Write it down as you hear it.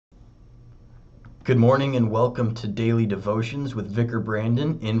Good morning and welcome to Daily Devotions with Vicar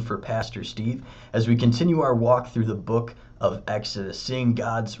Brandon in for Pastor Steve as we continue our walk through the book of Exodus, seeing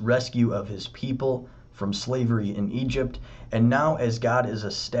God's rescue of his people from slavery in Egypt, and now as God is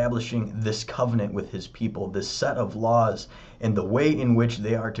establishing this covenant with his people, this set of laws and the way in which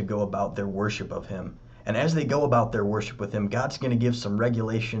they are to go about their worship of him. And as they go about their worship with him, God's going to give some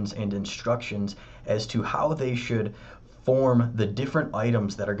regulations and instructions as to how they should form the different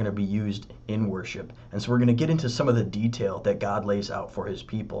items that are going to be used in worship. And so we're going to get into some of the detail that God lays out for his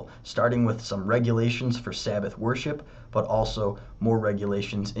people, starting with some regulations for Sabbath worship, but also more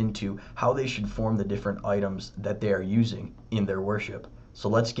regulations into how they should form the different items that they are using in their worship. So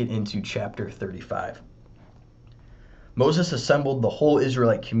let's get into chapter 35. Moses assembled the whole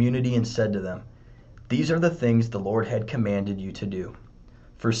Israelite community and said to them, "These are the things the Lord had commanded you to do.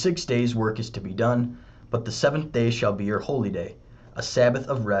 For 6 days work is to be done, but the seventh day shall be your holy day, a Sabbath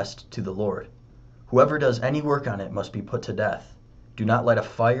of rest to the Lord. Whoever does any work on it must be put to death. Do not light a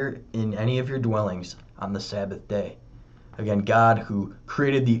fire in any of your dwellings on the Sabbath day." Again, God, who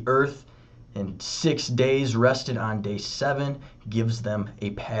created the earth in 6 days, rested on day 7, gives them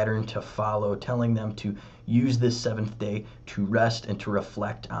a pattern to follow, telling them to use this seventh day to rest and to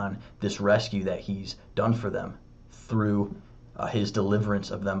reflect on this rescue that he's done for them through his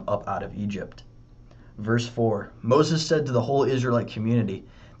deliverance of them up out of Egypt. Verse 4, Moses said to the whole Israelite community,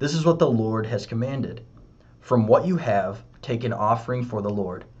 "This is what the Lord has commanded. From what you have, take an offering for the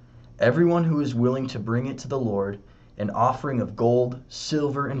Lord. Everyone who is willing to bring it to the Lord, an offering of gold,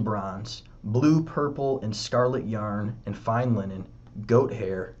 silver, and bronze, blue, purple, and scarlet yarn, and fine linen, goat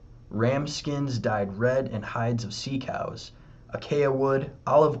hair, ram skins dyed red, and hides of sea cows, acacia wood,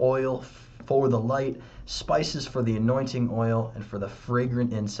 olive oil for the light, spices for the anointing oil, and for the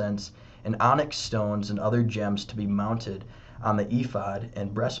fragrant incense, and onyx stones and other gems to be mounted on the ephod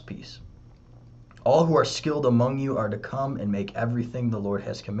and breastpiece. All who are skilled among you are to come and make everything the Lord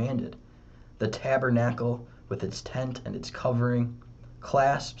has commanded: the tabernacle with its tent and its covering,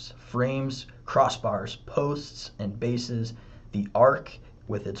 clasps, frames, crossbars, posts, and bases, the ark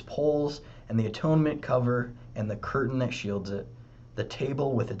with its poles, and the atonement cover and the curtain that shields it, the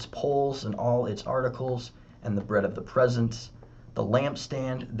table with its poles and all its articles, and the bread of the presence, the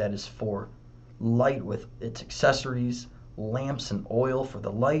lampstand that is for light with its accessories, lamps and oil for the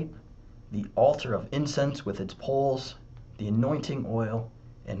light, the altar of incense with its poles, the anointing oil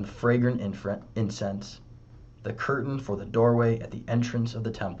and fragrant incense, the curtain for the doorway at the entrance of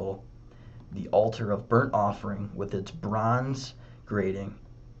the temple, the altar of burnt offering with its bronze grating,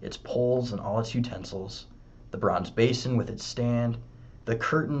 its poles and all its utensils, the bronze basin with its stand, the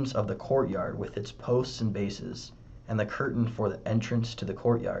curtains of the courtyard with its posts and bases, and the curtain for the entrance to the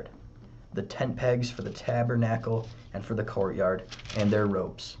courtyard, the tent pegs for the tabernacle and for the courtyard, and their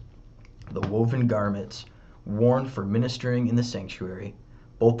ropes, the woven garments worn for ministering in the sanctuary,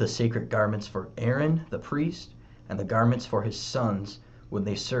 both the sacred garments for Aaron the priest and the garments for his sons when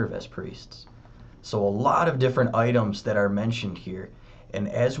they serve as priests. So a lot of different items that are mentioned here. And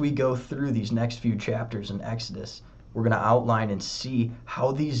as we go through these next few chapters in Exodus, we're going to outline and see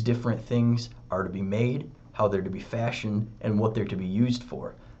how these different things are to be made, how they're to be fashioned, and what they're to be used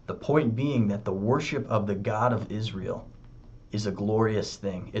for. The point being that the worship of the God of Israel is a glorious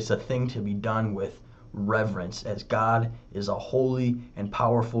thing. It's a thing to be done with reverence, as God is a holy and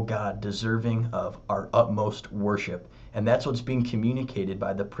powerful God deserving of our utmost worship. And that's what's being communicated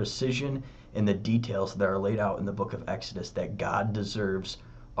by the precision and the details that are laid out in the book of Exodus, that God deserves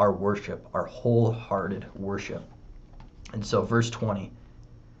our worship, our wholehearted worship. And so verse 20,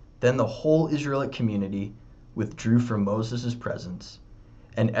 then the whole Israelite community withdrew from Moses' presence,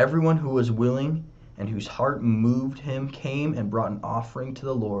 and everyone who was willing and whose heart moved him came and brought an offering to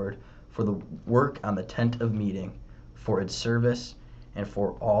the Lord for the work on the tent of meeting, for its service, and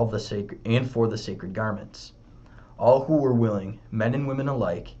for the sacred garments. All who were willing, men and women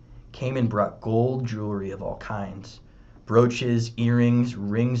alike, came and brought gold jewelry of all kinds, brooches, earrings,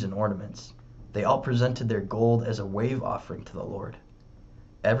 rings, and ornaments. They all presented their gold as a wave offering to the Lord.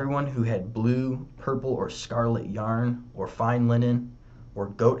 Everyone who had blue, purple, or scarlet yarn, or fine linen, or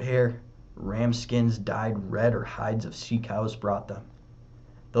goat hair, ram skins dyed red, or hides of sea cows brought them.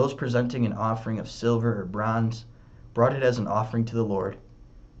 Those presenting an offering of silver or bronze brought it as an offering to the Lord,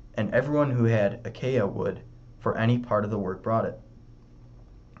 and everyone who had acacia wood for any part of the work brought it.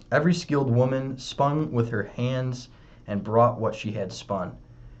 Every skilled woman spun with her hands and brought what she had spun,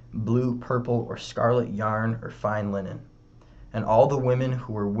 blue, purple, or scarlet yarn or fine linen. And all the women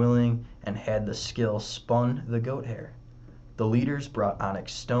who were willing and had the skill spun the goat hair. The leaders brought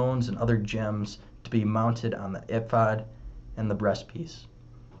onyx stones and other gems to be mounted on the ephod and the breastpiece.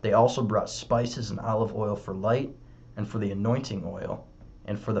 They also brought spices and olive oil for light, and for the anointing oil,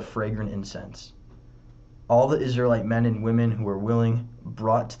 and for the fragrant incense. All the Israelite men and women who were willing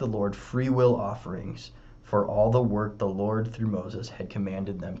brought to the Lord free will offerings for all the work the Lord through Moses had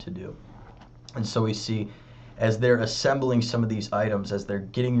commanded them to do. And so we see, as they're assembling some of these items, as they're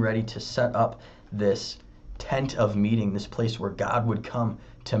getting ready to set up this tent of meeting, this place where God would come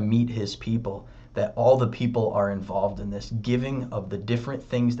to meet his people, that all the people are involved in this giving of the different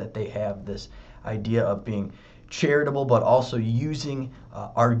things that they have, this idea of being charitable, but also using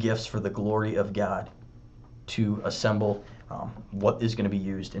our gifts for the glory of God to assemble what is going to be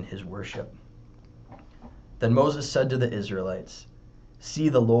used in his worship. Then Moses said to the Israelites, "See,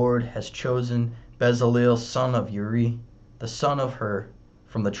 the Lord has chosen Bezalel, son of Uri, the son of Hur,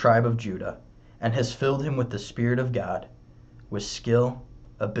 from the tribe of Judah, and has filled him with the Spirit of God, with skill,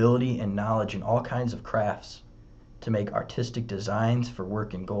 ability, and knowledge in all kinds of crafts, to make artistic designs for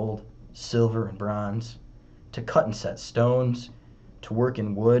work in gold, silver, and bronze, to cut and set stones, to work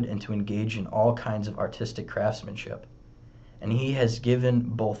in wood, and to engage in all kinds of artistic craftsmanship. And he has given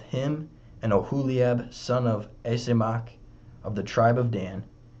both him and Oholiab, son of Ahisamach, of the tribe of Dan,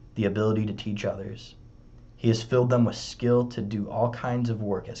 the ability to teach others. He has filled them with skill to do all kinds of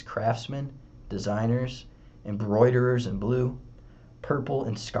work as craftsmen, designers, embroiderers in blue, purple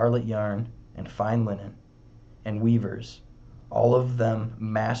and scarlet yarn, and fine linen, and weavers, all of them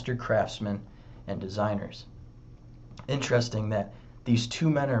master craftsmen and designers." Interesting that these two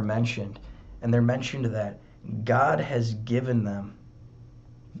men are mentioned, and they're mentioned that God has given them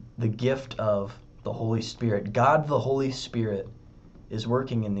the gift of the Holy Spirit. God, the Holy Spirit, is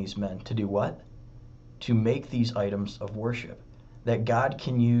working in these men to do what? To make these items of worship. That God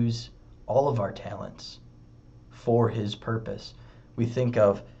can use all of our talents for his purpose. We think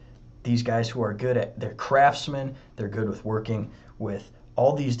of these guys who are good at, they're craftsmen, they're good with working with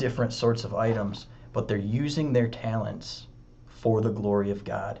all these different sorts of items, but they're using their talents for the glory of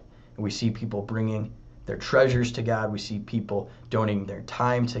God. And we see people bringing their treasures to God, we see people donating their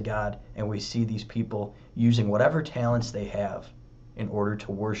time to God, and we see these people using whatever talents they have in order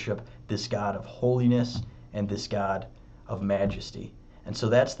to worship this God of holiness and this God of majesty. And so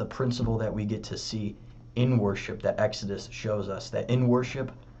that's the principle that we get to see in worship, that Exodus shows us, that in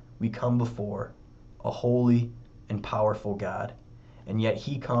worship we come before a holy and powerful God, and yet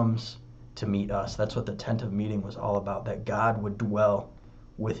he comes to meet us. That's what the tent of meeting was all about, that God would dwell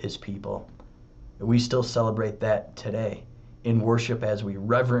with his people. We still celebrate that today in worship. As we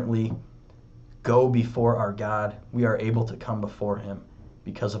reverently go before our God, we are able to come before him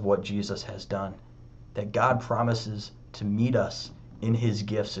because of what Jesus has done. That God promises to meet us in his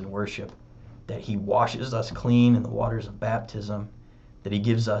gifts in worship, that he washes us clean in the waters of baptism, that he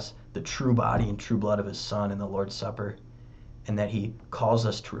gives us the true body and true blood of his Son in the Lord's Supper, and that he calls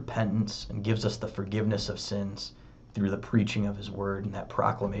us to repentance and gives us the forgiveness of sins through the preaching of his word and that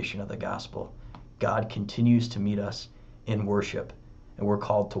proclamation of the gospel. God continues to meet us in worship, and we're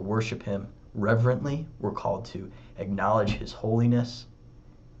called to worship him reverently. We're called to acknowledge his holiness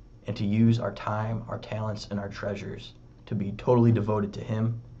and to use our time, our talents, and our treasures to be totally devoted to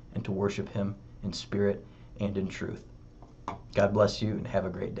him and to worship him in spirit and in truth. God bless you, and have a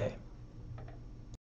great day.